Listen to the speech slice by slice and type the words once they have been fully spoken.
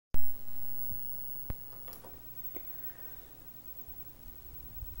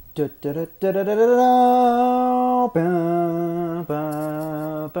Hey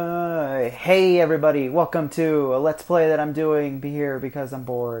everybody, welcome to a Let's Play that I'm doing here because I'm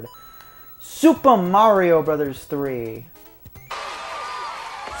bored. Super Mario Brothers 3.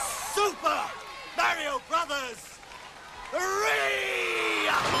 Super Mario Brothers 3!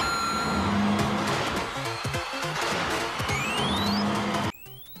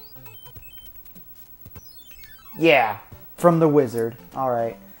 Yeah, from the wizard.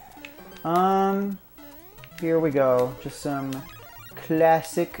 Alright. Here we go. Just some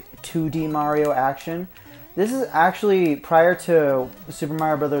classic 2D Mario action. This is actually, prior to Super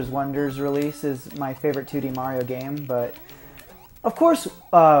Mario Bros. Wonder's release, is my favorite 2D Mario game, but of course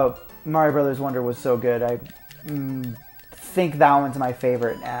Mario Bros. Wonder was so good. I think that one's my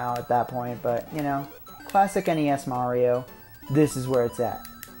favorite now at that point, but you know, classic NES Mario, this is where it's at.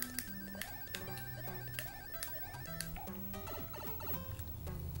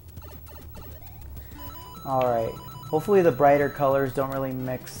 Alright, hopefully the brighter colors don't really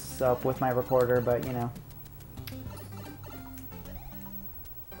mix up with my recorder, but you know.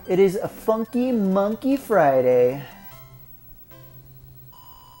 It is a Funky Monkey Friday.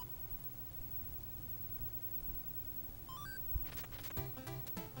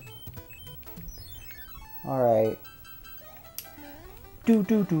 Alright.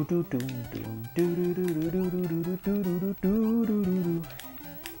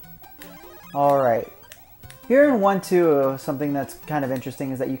 Alright. Here in 1-2, something that's kind of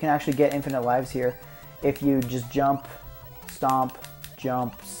interesting is that you can actually get infinite lives here if you just jump, stomp,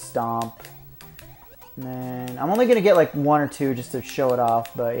 stomp. And then I'm only going to get like 1 or 2 just to show it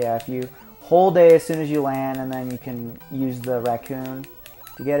off, but yeah, if you hold A as soon as you land and then you can use the raccoon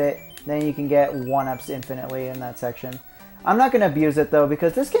to get it, then you can get 1-ups infinitely in that section. I'm not going to abuse it though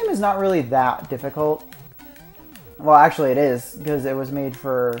because this game is not really that difficult. Well, actually it is because it was made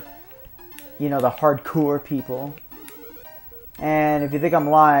for, you know, the hardcore people. And if you think I'm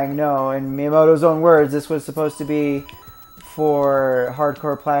lying, no, in Miyamoto's own words, this was supposed to be for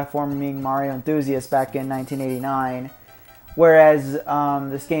hardcore platforming Mario enthusiasts back in 1989. Whereas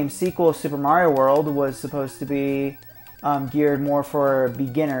this game's sequel, Super Mario World, was supposed to be geared more for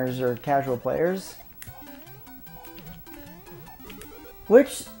beginners or casual players.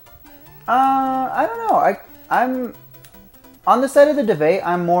 Which, I don't know, I'm on the side of the debate,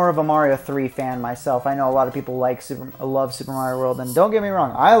 I'm more of a Mario 3 fan myself. I know a lot of people love Super Mario World, and don't get me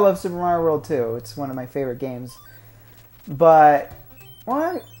wrong, I love Super Mario World too. It's one of my favorite games. But,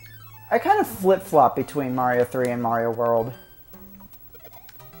 well, I kind of flip-flop between Mario 3 and Mario World.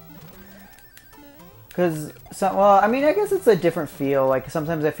 Because, well, I mean, I guess it's a different feel. Like,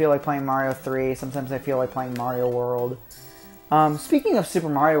 sometimes I feel like playing Mario 3, sometimes I feel like playing Mario World. Speaking of Super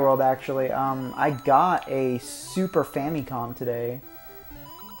Mario World, actually, I got a Super Famicom today,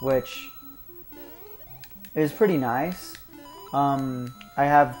 which is pretty nice. I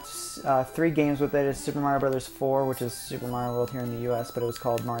have 3 games with it. It's Super Mario Bros. 4, which is Super Mario World here in the US, but it was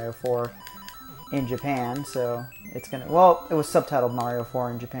called Mario 4 in Japan, so it's gonna, well, it was subtitled Mario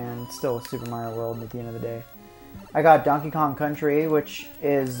 4 in Japan. It's still Super Mario World at the end of the day. I got Donkey Kong Country, which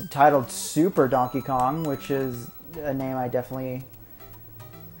is titled Super Donkey Kong, which is a name I definitely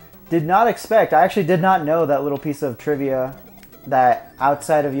did not expect. I actually did not know that little piece of trivia that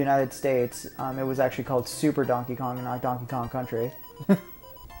outside of the United States, it was actually called Super Donkey Kong and not Donkey Kong Country.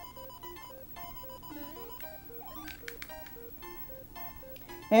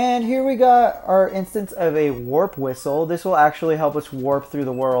 And here we got our instance of a warp whistle. This will actually help us warp through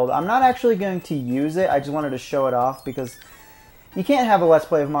the world. I'm not actually going to use it. I just wanted to show it off because you can't have a Let's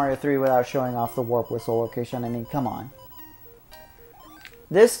Play of Mario 3 without showing off the warp whistle location. I mean, come on.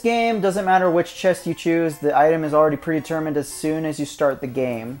 This game, doesn't matter which chest you choose, the item is already predetermined as soon as you start the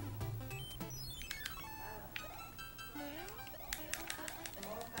game.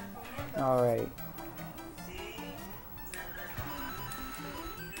 Alright.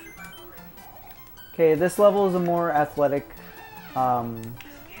 Okay, this level is a more athletic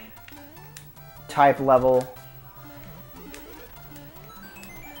type level.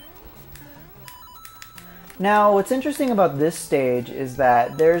 Now, what's interesting about this stage is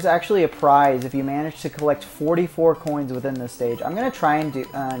that there's actually a prize if you manage to collect 44 coins within this stage. I'm going to try and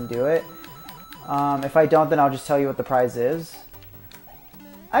do it. If I don't, then I'll just tell you what the prize is.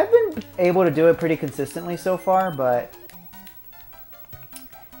 I've been able to do it pretty consistently so far, but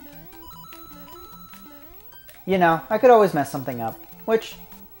you know, I could always mess something up. Which,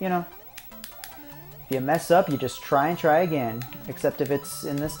 you know, if you mess up, you just try and try again. Except if it's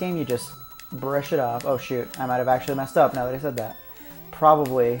in this game, you just brush it off. Oh shoot, I might have actually messed up now that I said that.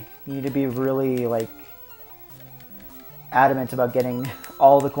 Probably. You need to be really, like, adamant about getting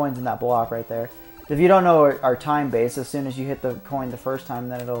all the coins in that block right there. If you don't know our time base, as soon as you hit the coin the first time,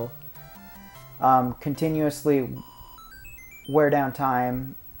 then it'll continuously wear down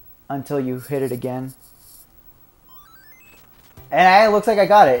time until you hit it again. And it looks like I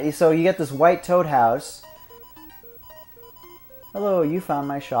got it. So you get this white toad house. Hello, you found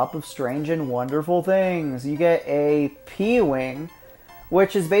my shop of strange and wonderful things. You get a P-Wing,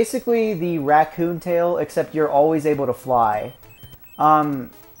 which is basically the raccoon tail, except you're always able to fly. I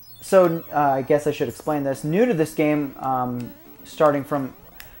guess I should explain this. New to this game, starting from...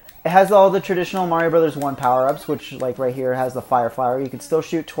 It has all the traditional Mario Bros. 1 power-ups, which, like right here, has the Fire Flower. You can still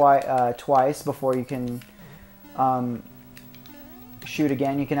shoot twice before you can shoot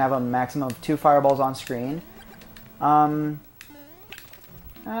again. You can have a maximum of 2 fireballs on screen. I'll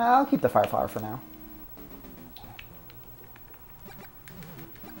keep the Fire Flower for now.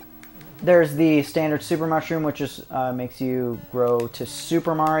 There's the standard Super Mushroom, which just makes you grow to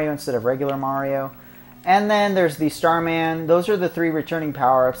Super Mario instead of regular Mario. And then there's the Starman. Those are the 3 returning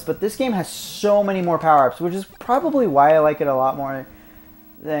power-ups. But this game has so many more power-ups, which is probably why I like it a lot more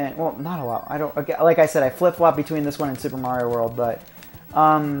than... Well, not a lot. I don't... Like I said, I flip-flop between this one and Super Mario World. But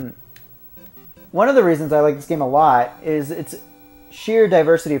one of the reasons I like this game a lot is its sheer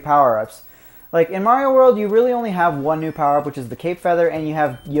diversity of power-ups. Like, in Mario World, you really only have one new power-up, which is the Cape Feather, and you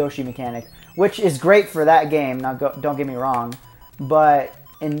have Yoshi Mechanic, which is great for that game, now don't get me wrong. But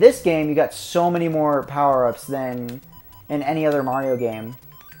in this game, you got so many more power-ups than in any other Mario game.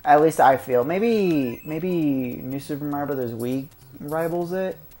 At least I feel. Maybe New Super Mario Bros. Wii rivals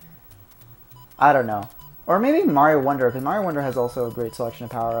it? I don't know. Or maybe Mario Wonder, because Mario Wonder has also a great selection of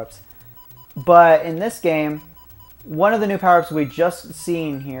power-ups. But in this game... One of the new power-ups we just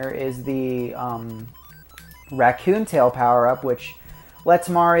seen here is the Raccoon Tail power-up, which lets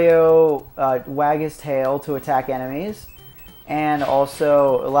Mario wag his tail to attack enemies, and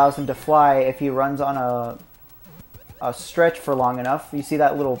also allows him to fly if he runs on a stretch for long enough. You see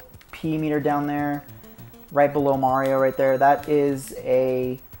that little P meter down there, right below Mario right there? That is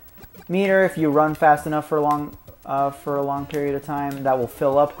a meter if you run fast enough for a long period of time. That will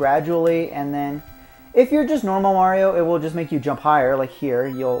fill up gradually, and then if you're just normal Mario, it will just make you jump higher. Like here,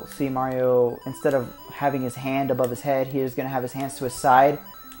 you'll see Mario, instead of having his hand above his head, he's going to have his hands to his side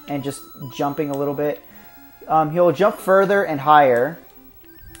and just jumping a little bit. He'll jump further and higher.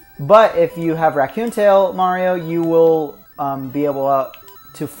 But if you have Raccoon Tail Mario, you will be able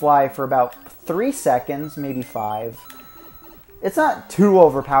to fly for about 3 seconds, maybe 5. It's not too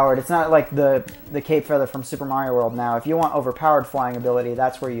overpowered. It's not like the Cape Feather from Super Mario World now. If you want overpowered flying ability,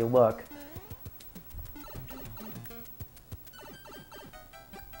 that's where you look.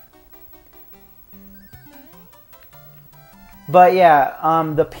 But yeah,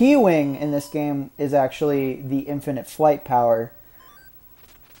 the P-Wing in this game is actually the infinite flight power.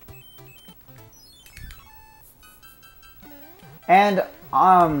 And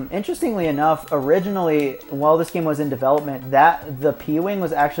interestingly enough, originally, while this game was in development, the P-Wing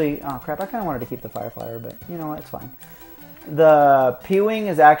was actually... Oh crap, I kind of wanted to keep the Fire Flower, but you know what, it's fine. The P-Wing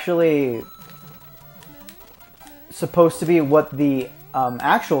is actually supposed to be what the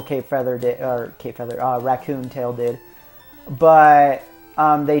actual Cape Feather did, or Raccoon Tail did. But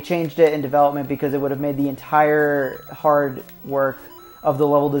they changed it in development because it would have made the entire hard work of the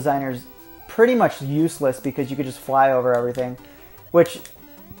level designers pretty much useless, because you could just fly over everything, which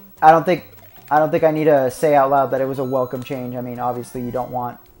I don't think I need to say out loud that it was a welcome change. I mean, obviously you don't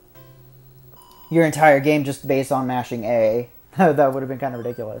want your entire game just based on mashing A. That would have been kind of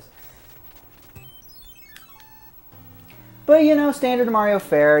ridiculous. But you know, standard Mario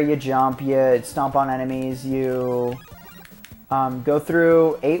fare, you jump, you stomp on enemies, you go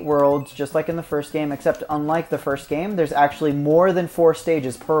through 8 worlds, just like in the first game, except unlike the first game, there's actually more than 4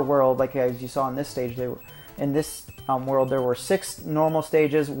 stages per world, like as you saw in this stage. In this world, there were 6 normal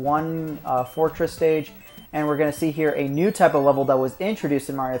stages, 1 fortress stage, and we're going to see here a new type of level that was introduced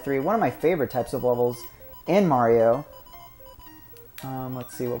in Mario 3, one of my favorite types of levels in Mario.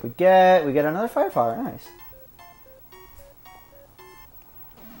 Let's see what we get. We get another Fire Flower, nice.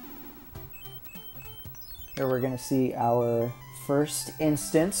 Here we're going to see our first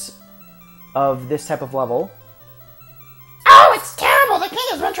instance of this type of level. Oh, it's terrible! The king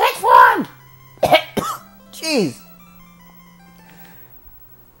has been transformed! Jeez!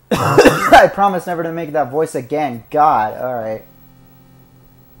 I promise never to make that voice again. God, alright.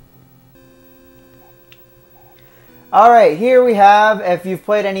 Alright, here we have, if you've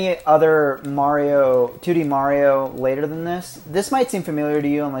played any other Mario, 2D Mario later than this might seem familiar to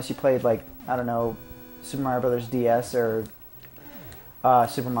you unless you played, like, I don't know, Super Mario Bros. DS or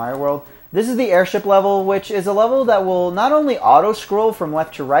Super Mario World. This is the airship level, which is a level that will not only auto-scroll from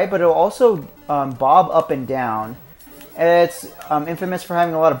left to right, but it'll also bob up and down. It's infamous for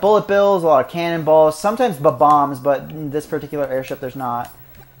having a lot of bullet bills, a lot of cannonballs, sometimes bombs, but in this particular airship there's not.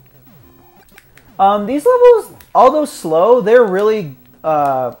 These levels, although slow, they're really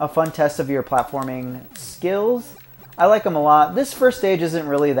a fun test of your platforming skills. I like them a lot. This first stage isn't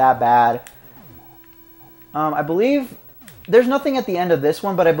really that bad. I believe there's nothing at the end of this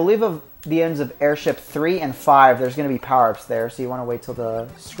one, but I believe of the ends of Airship 3 and 5, there's going to be power-ups there, so you want to wait till the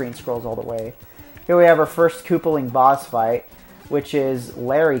screen scrolls all the way. Here we have our first Koopaling boss fight, which is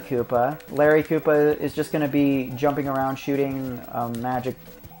Larry Koopa. Larry Koopa is just going to be jumping around shooting magic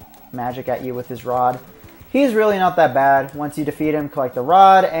at you with his rod. He's really not that bad. Once you defeat him, collect the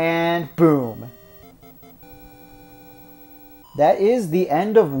rod, and boom. That is the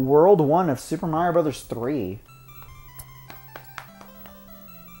end of World 1 of Super Mario Bros. 3.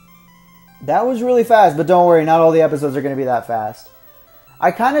 That was really fast, but don't worry, not all the episodes are going to be that fast.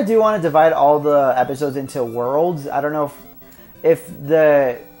 I kind of do want to divide all the episodes into worlds. I don't know if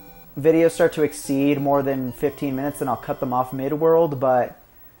the videos start to exceed more than 15 minutes, then I'll cut them off mid-world, but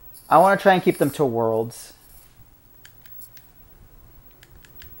I want to try and keep them to worlds.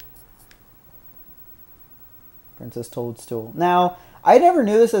 Princess Toadstool. Now, I never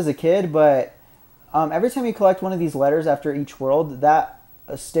knew this as a kid, but every time you collect one of these letters after each world, that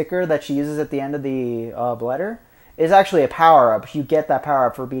a sticker that she uses at the end of the letter is actually a power-up. You get that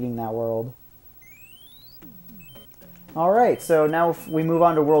power-up for beating that world. Alright, so now we move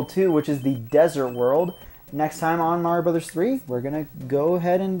on to World 2, which is the Desert World. Next time on Mario Bros. 3, we're going to go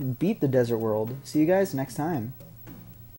ahead and beat the Desert World. See you guys next time.